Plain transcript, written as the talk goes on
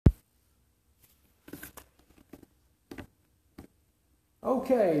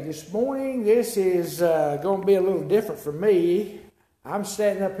Okay, this morning, this is going to be a little different for me. I'm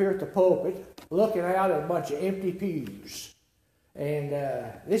standing up here at the pulpit looking out at a bunch of empty pews. And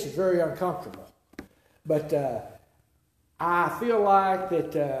this is very uncomfortable. But I feel like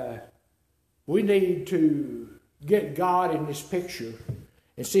that we need to get God in this picture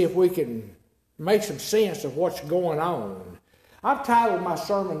and see if we can make some sense of what's going on. I've titled my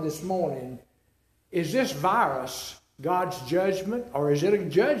sermon this morning, Is This Virus God's Judgment, or is it a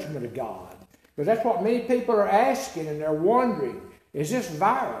judgment of God? Because that's what many people are asking, and they're wondering, is this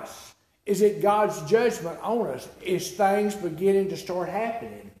virus, is it God's judgment on us? Is things beginning to start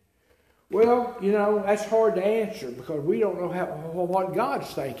happening? Well, you know, that's hard to answer because we don't know what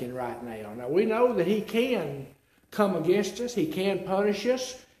God's thinking right now. Now, we know that He can come against us, He can punish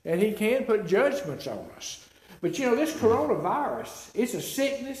us, and He can put judgments on us. But you know, this coronavirus, it's a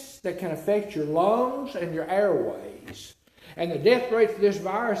sickness that can affect your lungs and your airways. And the death rate for this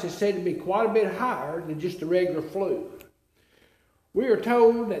virus is said to be quite a bit higher than just the regular flu. We are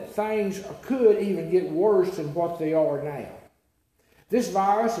told that things could even get worse than what they are now. This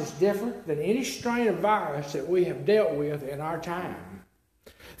virus is different than any strain of virus that we have dealt with in our time.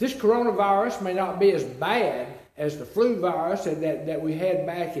 This coronavirus may not be as bad as the flu virus that we had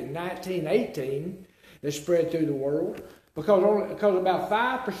back in 1918, that spread through the world, because about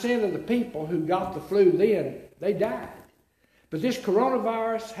 5% of the people who got the flu then, they died. But this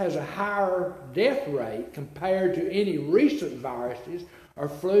coronavirus has a higher death rate compared to any recent viruses or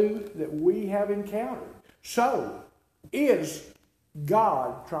flu that we have encountered. So, is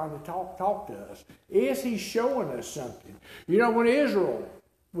God trying to talk to us? Is He showing us something? You know, when Israel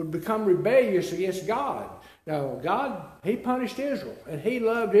would become rebellious against God, now, God, He punished Israel, and He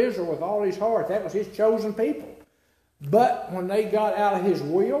loved Israel with all His heart. That was His chosen people. But when they got out of His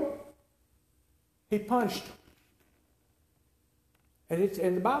will, He punished them.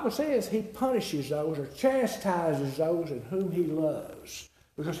 And the Bible says He punishes those or chastises those in whom He loves,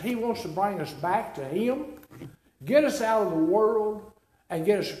 because He wants to bring us back to Him, get us out of the world, and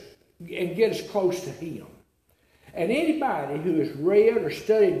get us close to Him. And anybody who has read or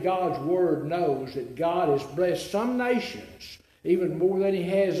studied God's Word knows that God has blessed some nations even more than He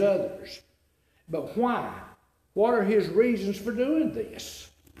has others. But why? What are His reasons for doing this?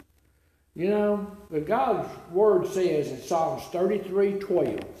 You know, God's Word says in Psalms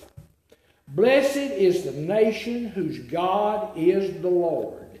 33:12, "Blessed is the nation whose God is the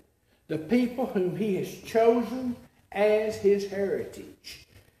Lord, the people whom He has chosen as His heritage."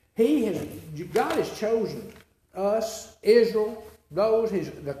 God has chosen us, Israel,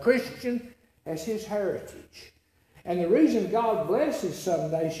 the Christian, as His heritage. And the reason God blesses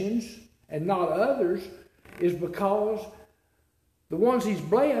some nations and not others is because the ones He's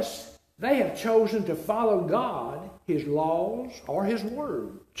blessed, they have chosen to follow God, His laws, or His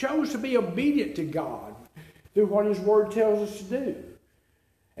Word. Chose to be obedient to God through what His Word tells us to do.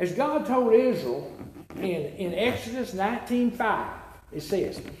 As God told Israel in Exodus 19:5, it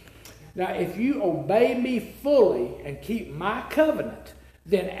says, "Now if you obey me fully and keep my covenant,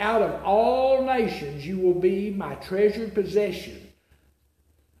 then out of all nations you will be my treasured possession,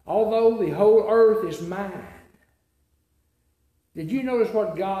 although the whole earth is mine." Did you notice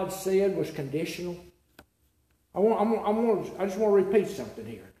what God said was conditional? I just want to repeat something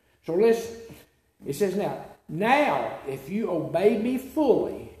here. So listen. It says, now if you obey me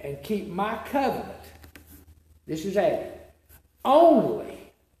fully and keep my covenant, this is added, only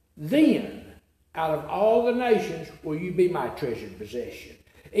then, out of all the nations, will you be my treasured possession,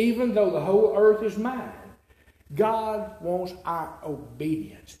 even though the whole earth is mine. God wants our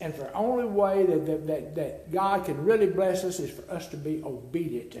obedience. And the only way that God can really bless us is for us to be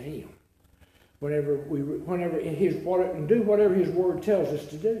obedient to Him. And do whatever His Word tells us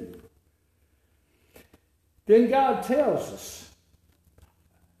to do. Then God tells us,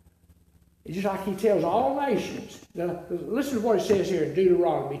 just like He tells all nations. Now, listen to what it says here in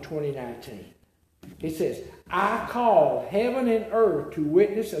Deuteronomy 20:19. It says, "I call heaven and earth to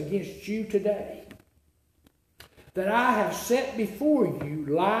witness against you today, that I have set before you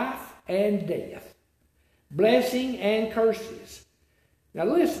life and death, blessing and curses." Now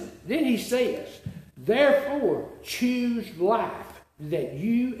listen, then He says, "Therefore choose life, that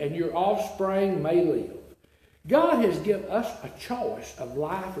you and your offspring may live." God has given us a choice of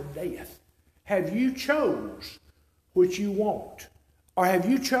life or death. Have you chose what you want? Or have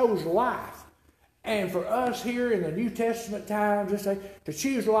you chose life? And for us here in the New Testament times, let's say, to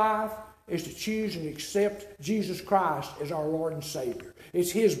choose life is to choose and accept Jesus Christ as our Lord and Savior.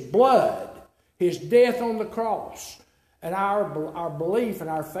 It's His blood, His death on the cross, and our belief and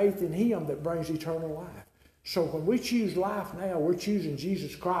our faith in Him that brings eternal life. So when we choose life now, we're choosing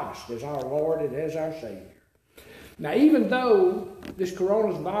Jesus Christ as our Lord and as our Savior. Now, even though this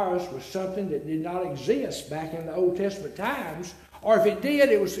coronavirus was something that did not exist back in the Old Testament times, or if it did,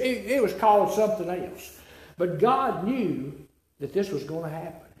 it was called something else. But God knew that this was going to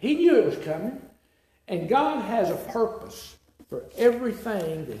happen. He knew it was coming. And God has a purpose for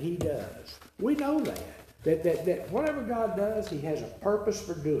everything that He does. We know that whatever God does, He has a purpose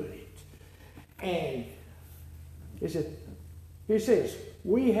for doing it. And He says,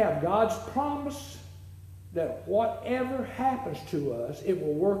 we have God's promise that whatever happens to us, it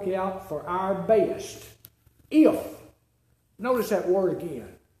will work out for our best. If. Notice that word again.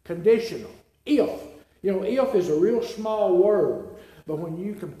 Conditional. If. You know, if is a real small word. But when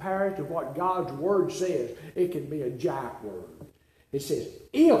you compare it to what God's Word says, it can be a giant word. It says,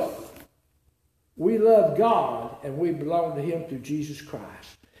 if we love God and we belong to Him through Jesus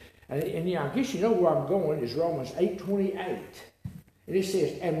Christ. And I guess you know where I'm going is Romans 8:28. And it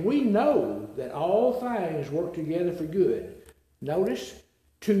says, and we know that all things work together for good. Notice,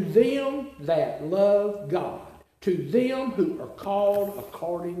 to them that love God. To them who are called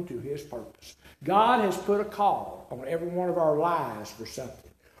according to His purpose. God has put a call on every one of our lives for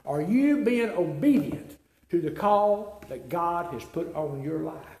something. Are you being obedient to the call that God has put on your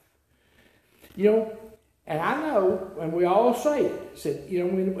life? You know, and I know, and we all say it, said, you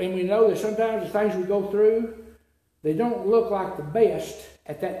know, and we know that sometimes the things we go through, they don't look like the best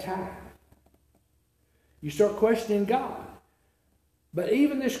at that time. You start questioning God. But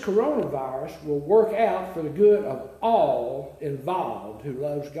even this coronavirus will work out for the good of all involved who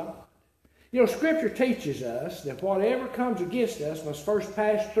loves God. You know, Scripture teaches us that whatever comes against us must first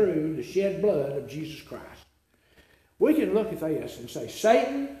pass through the shed blood of Jesus Christ. We can look at this and say,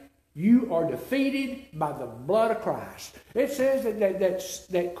 Satan, you are defeated by the blood of Christ. It says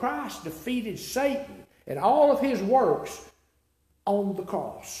that Christ defeated Satan and all of his works on the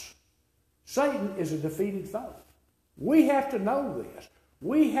cross. Satan is a defeated foe. We have to know this.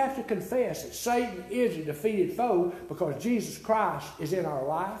 We have to confess that Satan is a defeated foe because Jesus Christ is in our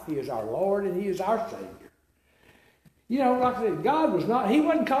life. He is our Lord and He is our Savior. You know, like I said, He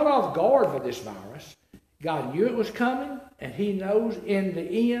wasn't caught off guard for this virus. God knew it was coming, and He knows in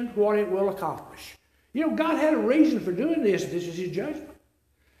the end what it will accomplish. You know, God had a reason for doing this. This is His judgment.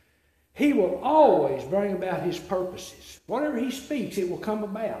 He will always bring about His purposes. Whatever He speaks, it will come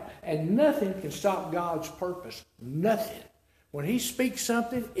about. And nothing can stop God's purpose. Nothing. When He speaks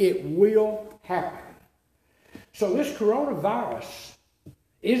something, it will happen. So this coronavirus,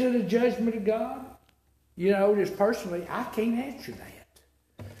 is it a judgment of God? You know, just personally, I can't answer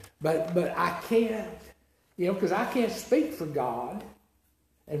that. But I can't, you know, because I can't speak for God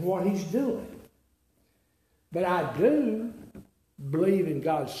and what He's doing. But I do believe in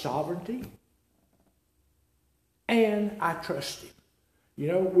God's sovereignty, and I trust Him. You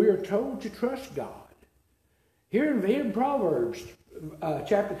know, we are told to trust God. Here in Proverbs,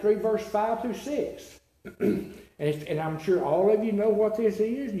 chapter 3, verse 5 through 6. and I'm sure all of you know what this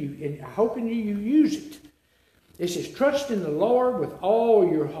is, and I'm hoping you use it. It says, trust in the Lord with all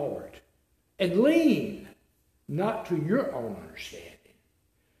your heart, and lean not to your own understanding,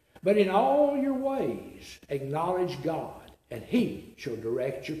 but in all your ways acknowledge God, and He shall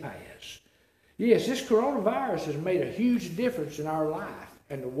direct your paths. Yes, this coronavirus has made a huge difference in our life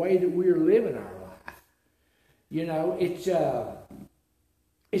and the way that we're living our life. You know,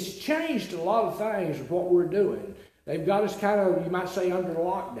 it's changed a lot of things of what we're doing. They've got us kind of, you might say, under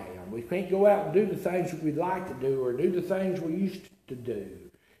lockdown. We can't go out and do the things that we'd like to do or do the things we used to do.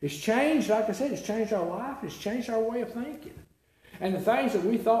 It's changed, like I said, it's changed our life. It's changed our way of thinking. And the things that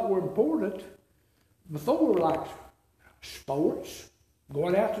we thought were important before, like sports,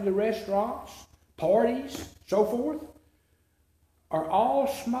 going out to the restaurants, parties, so forth, are all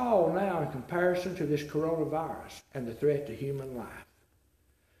small now in comparison to this coronavirus and the threat to human life.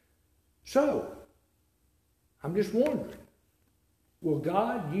 So, I'm just wondering, will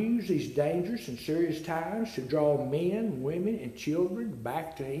God use these dangerous and serious times to draw men, women, and children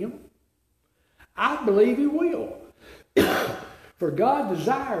back to Him? I believe He will. For God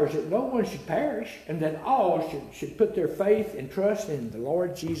desires that no one should perish and that all should put their faith and trust in the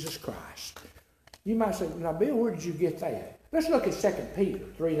Lord Jesus Christ. You might say, now, Bill, where did you get that? Let's look at 2 Peter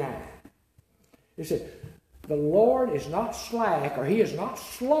 3:9. It says, the Lord is not slack, or He is not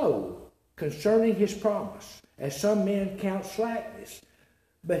slow concerning His promise, as some men count slackness,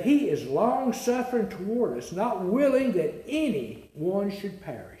 but He is long-suffering toward us, not willing that any one should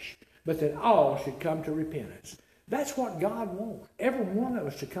perish, but that all should come to repentance. That's what God wants. Every one of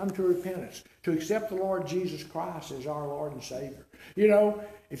us to come to repentance, to accept the Lord Jesus Christ as our Lord and Savior. You know,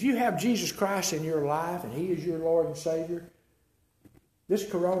 if you have Jesus Christ in your life and He is your Lord and Savior, this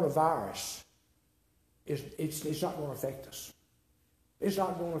coronavirus, it's not going to affect us. It's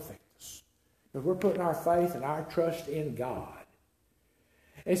not going to affect us. Because we're putting our faith and our trust in God.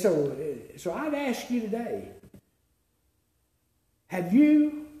 And so I'd ask you today, have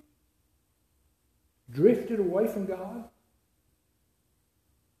you drifted away from God?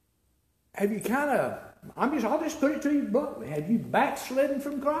 Have you kind of, I'll just put it to you bluntly, have you backslidden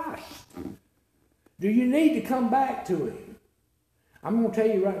from Christ? Do you need to come back to Him? I'm going to tell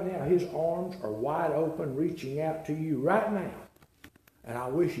you right now, His arms are wide open, reaching out to you right now. And I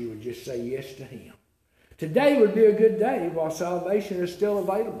wish you would just say yes to Him. Today would be a good day while salvation is still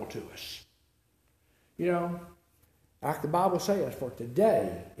available to us. You know, like the Bible says, for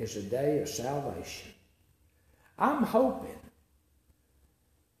today is a day of salvation. I'm hoping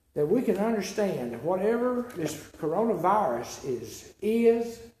that we can understand that whatever this coronavirus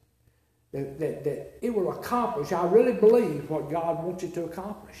is that it will accomplish. I really believe what God wants it to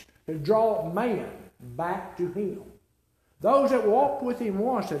accomplish, to draw man back to Him. Those that walked with Him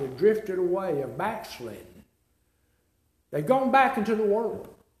once that have drifted away, have backslidden. They've gone back into the world.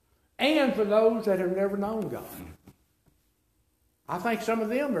 And for those that have never known God. I think some of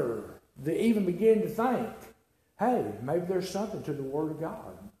them they even begin to think, hey, maybe there's something to the Word of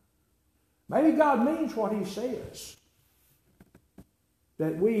God. Maybe God means what He says,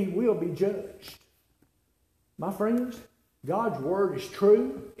 that we will be judged. My friends, God's Word is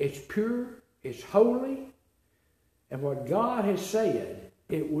true, it's pure, it's holy, and what God has said,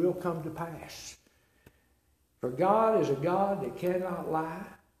 it will come to pass. For God is a God that cannot lie.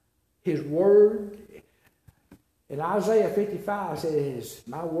 His Word, in Isaiah 55 says,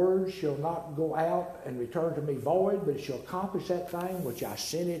 my word shall not go out and return to me void, but it shall accomplish that thing which I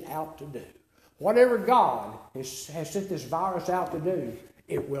sent it out to do. Whatever God has sent this virus out to do,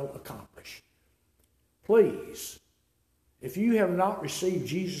 it will accomplish. Please, if you have not received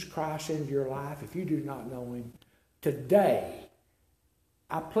Jesus Christ into your life, if you do not know Him, today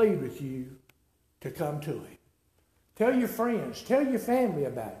I plead with you to come to Him. Tell your friends, tell your family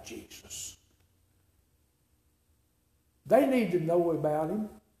about Jesus. They need to know about Him,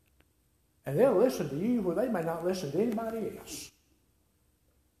 and they'll listen to you where they may not listen to anybody else.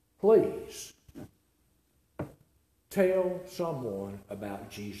 Please, tell someone about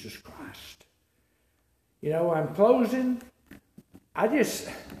Jesus Christ. You know, I'm closing. I just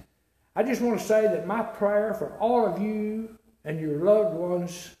want to say that my prayer for all of you and your loved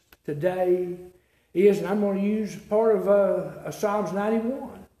ones today is, and I'm going to use part of Psalms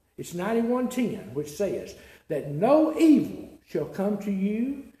 91. It's 91:10, which says that no evil shall come to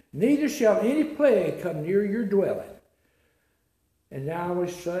you, neither shall any plague come near your dwelling. And I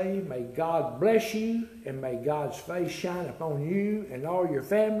always say, may God bless you, and may God's face shine upon you and all your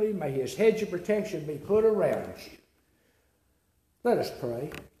family. May His hedge of protection be put around you. Let us pray.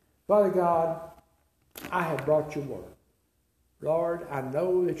 Father God, I have brought your word. Lord, I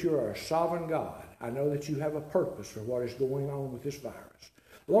know that you are a sovereign God. I know that you have a purpose for what is going on with this virus.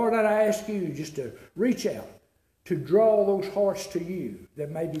 Lord, I ask you just to reach out, to draw those hearts to you that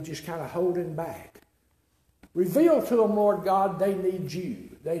may be just kind of holding back. Reveal to them, Lord God, they need you.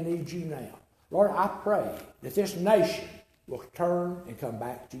 They need you now. Lord, I pray that this nation will turn and come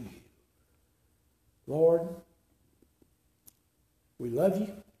back to you. Lord, we love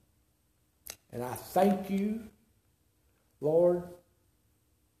you, and I thank you, Lord.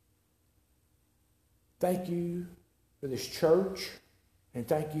 Thank you for this church, and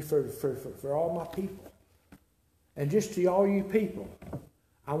thank you for all my people. And just to all you people,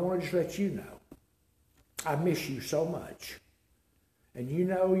 I want to just let you know, I miss you so much. And you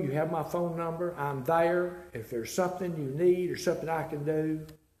know you have my phone number. I'm there. If there's something you need or something I can do,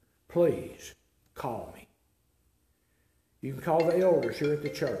 please call me. You can call the elders here at the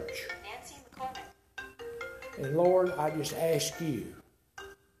church. Nancy McCormick. And Lord, I just ask you,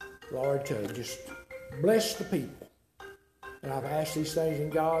 Lord, to just bless the people. And I've asked these things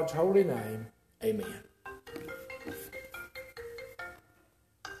in God's holy name. Amen.